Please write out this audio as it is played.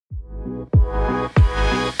What's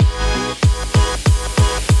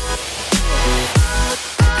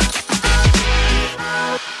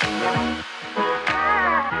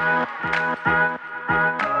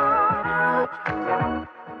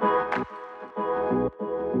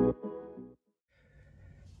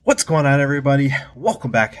going on, everybody?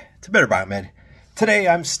 Welcome back to Better Biomed. Today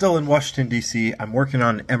I'm still in Washington, D.C. I'm working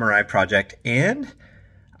on an MRI project and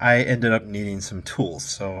I ended up needing some tools.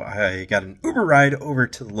 So I got an Uber ride over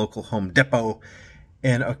to the local Home Depot,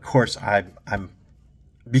 and of course I'm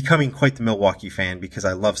becoming quite the Milwaukee fan because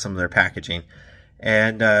I love some of their packaging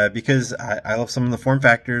and because I love some of the form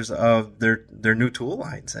factors of their new tool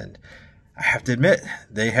lines. And I have to admit,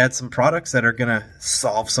 they had some products that are going to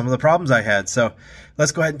solve some of the problems I had. So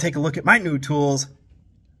let's go ahead and take a look at my new tools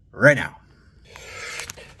right now.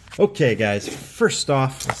 Okay, guys, first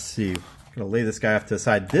off, let's see. I'm going to lay this guy off to the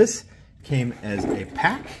side. This came as a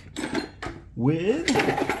pack with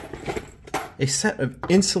a set of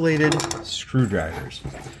insulated screwdrivers.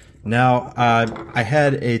 Now, I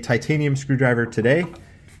had a titanium screwdriver today,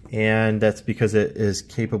 and that's because it is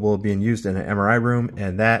capable of being used in an MRI room,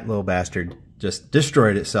 and that little bastard just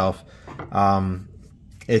destroyed itself.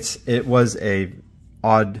 It was a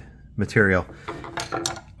odd material.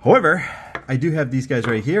 However, I do have these guys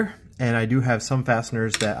right here, and I do have some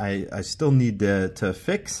fasteners that I still need to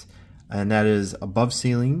fix, and that is above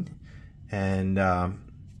ceiling, and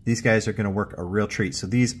these guys are going to work a real treat. So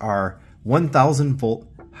these are 1,000 volt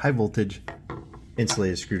high voltage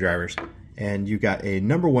insulated screwdrivers. And you got a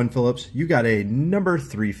number 1 Phillips, you got a number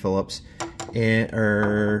 3 Phillips, and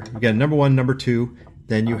you got a number 1, number 2,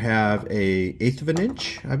 then you have a 1/8 of an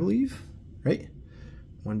inch, I believe, right?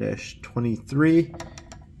 1-23.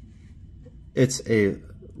 It's a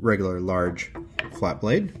regular large flat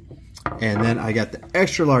blade. And then I got the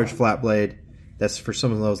extra large flat blade. That's for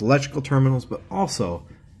some of those electrical terminals, but also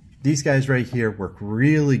these guys right here work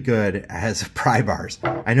really good as pry bars.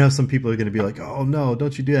 I know some people are going to be like, oh no,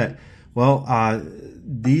 don't you do that. Well,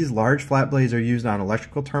 these large flat blades are used on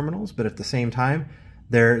electrical terminals, but at the same time,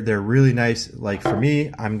 they're really nice. Like for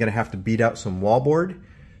me, I'm gonna have to beat out some wallboard,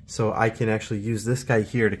 so I can actually use this guy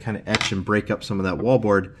here to kind of etch and break up some of that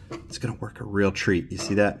wallboard. It's gonna work a real treat. You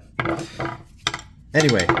see that?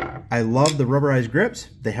 Anyway, I love the rubberized grips.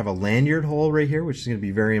 They have a lanyard hole right here, which is gonna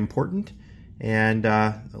be very important, and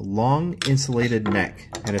a long insulated neck,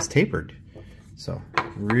 and it's tapered. So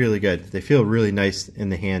really good. They feel really nice in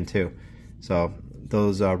the hand too. So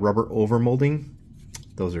those rubber over molding,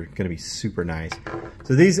 those are going to be super nice.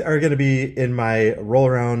 So these are going to be in my roll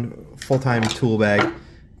around full-time tool bag,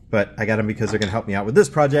 but I got them because they're going to help me out with this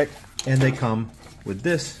project, and they come with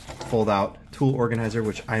this fold out tool organizer,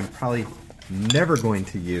 which I'm probably never going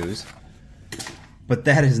to use, but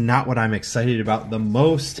that is not what I'm excited about the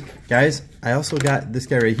most. Guys, I also got this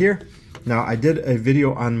guy right here. Now I did a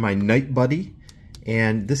video on my Night Buddy,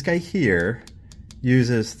 and this guy here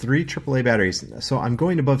uses 3 AAA batteries. So I'm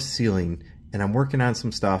going above ceiling and I'm working on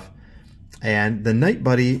some stuff. And the Night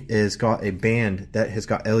Buddy has got a band that has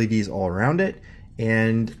got LEDs all around it.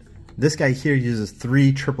 And this guy here uses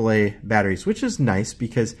 3 AAA batteries, which is nice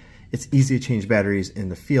because it's easy to change batteries in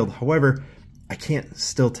the field. However, I can't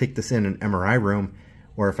still take this in an MRI room,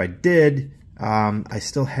 or if I did, I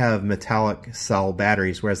still have metallic cell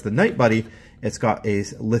batteries, whereas the Night Buddy, it's got a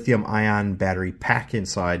lithium ion battery pack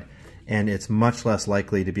inside, and it's much less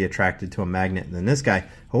likely to be attracted to a magnet than this guy.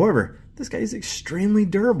 However, this guy is extremely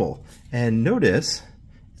durable, and notice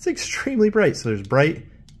it's extremely bright. So there's bright,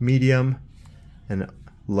 medium, and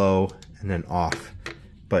low, and then off,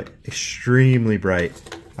 but extremely bright.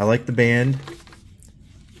 I like the band.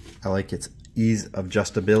 I like its ease of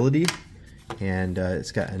adjustability, and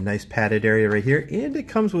it's got a nice padded area right here, and it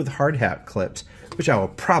comes with hard hat clips, which I will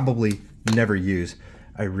probably never use.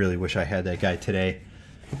 I really wish I had that guy today.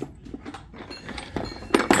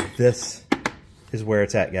 This is where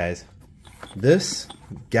it's at, guys. This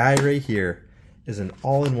guy right here is an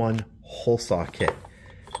all-in-one hole saw kit.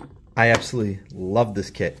 I absolutely love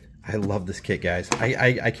this kit. I love this kit, guys.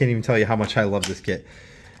 I can't even tell you how much I love this kit.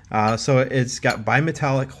 So it's got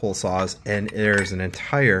bimetallic hole saws, and there's an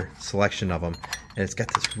entire selection of them. And it's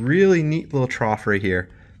got this really neat little trough right here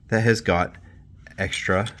that has got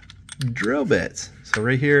extra drill bits. So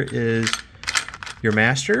right here is your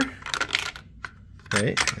master,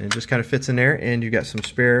 right? And it just kind of fits in there, and you've got some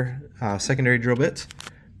spare secondary drill bits.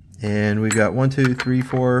 And we've got 1, 2, 3,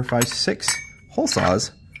 4, 5, 6 hole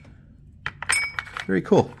saws. Very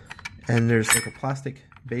cool. And there's like a plastic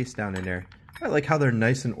base down in there. I like how they're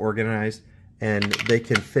nice and organized, and they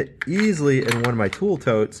can fit easily in one of my tool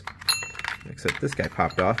totes. Except this guy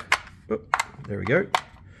popped off. Oh, there we go.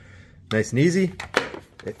 Nice and easy.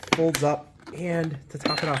 It folds up, and to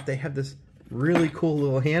top it off, they have this really cool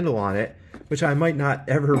little handle on it, which I might not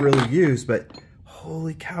ever really use, but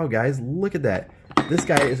holy cow, guys, look at that. This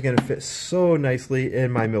guy is going to fit so nicely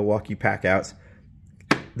in my Milwaukee packouts.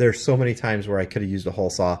 There's so many times where I could have used a hole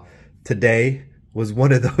saw. Today was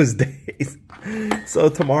one of those days. So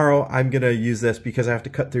tomorrow I'm going to use this because I have to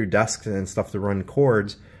cut through desks and stuff to run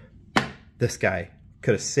cords. This guy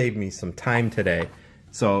could have saved me some time today.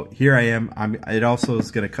 So here I am. It also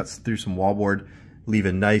is going to cut through some wallboard, leave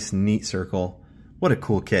a nice neat circle. What a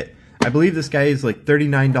cool kit. I believe this guy is like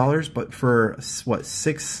 $39, but for what,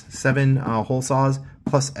 6, 7 hole saws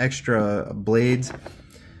plus extra blades.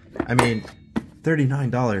 I mean,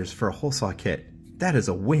 $39 for a hole saw kit. That is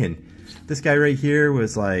a win. This guy right here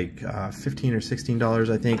was like $15 or $16,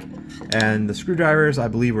 I think. And the screwdrivers, I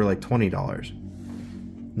believe, were like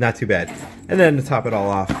 $20. Not too bad. And then to top it all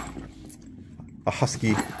off, a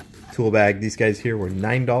Husky tool bag. These guys here were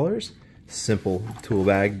 $9. Simple tool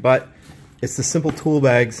bag, but it's the simple tool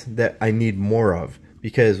bags that I need more of,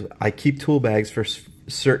 because I keep tool bags for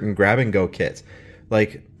certain grab and go kits.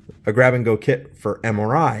 Like a grab and go kit for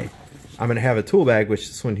MRI, I'm going to have a tool bag, which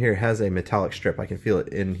this one here has a metallic strip. I can feel it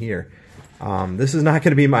in here. This is not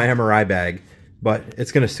going to be my MRI bag, but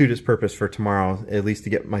it's going to suit its purpose for tomorrow, at least to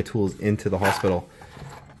get my tools into the hospital.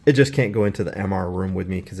 It just can't go into the MR room with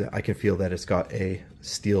me because I can feel that it's got a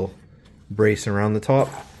steel brace around the top.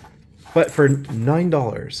 But for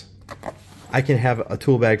 $9, I can have a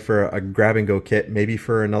tool bag for a grab and go kit, maybe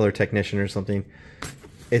for another technician or something.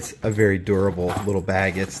 It's a very durable little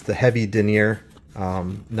bag. It's the heavy denier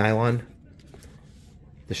nylon.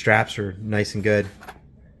 The straps are nice and good.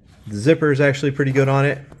 The zipper is actually pretty good on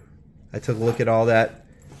it. I took a look at all that.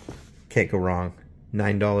 Can't go wrong.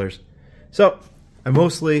 $9. So I'm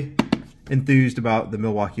mostly enthused about the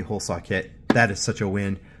Milwaukee hole saw kit. That is such a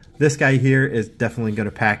win. This guy here is definitely going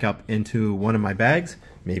to pack up into one of my bags,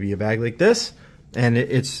 maybe a bag like this. And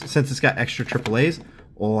since it's got extra AAAs,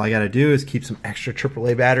 all I got to do is keep some extra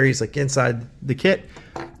AAA batteries like inside the kit.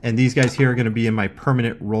 And these guys here are going to be in my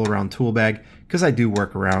permanent roll around tool bag because I do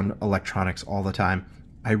work around electronics all the time.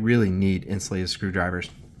 I really need insulated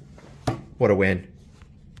screwdrivers. What a win.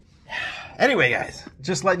 Anyway, guys,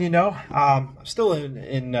 just letting you know, I'm still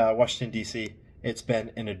in Washington, D.C. It's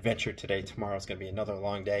been an adventure today. Tomorrow's going to be another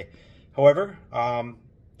long day. However,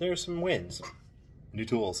 there's some wins. New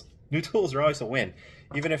tools. New tools are always a win.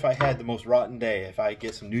 Even if I had the most rotten day, if I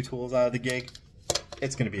get some new tools out of the gig,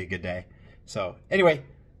 it's going to be a good day. So anyway,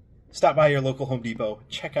 stop by your local Home Depot.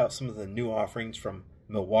 Check out some of the new offerings from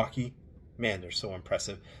Milwaukee. Man, they're so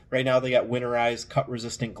impressive. Right now they got winterized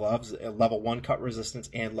cut-resistant gloves, level 1 cut resistance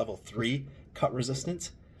and level 3 cut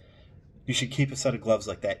resistance. You should keep a set of gloves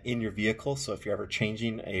like that in your vehicle, so if you're ever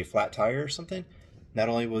changing a flat tire or something, not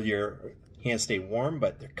only will your hands stay warm,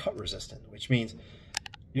 but they're cut resistant, which means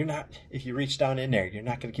you're not, if you reach down in there, you're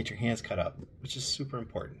not going to get your hands cut up, which is super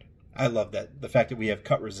important. I love that. The fact that we have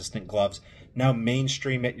cut resistant gloves now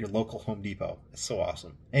mainstream at your local Home Depot. It's so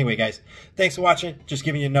awesome. Anyway, guys, thanks for watching. Just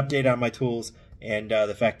giving you an update on my tools and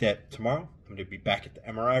the fact that tomorrow I'm going to be back at the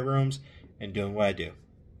MRI rooms and doing what I do.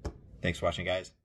 Thanks for watching, guys.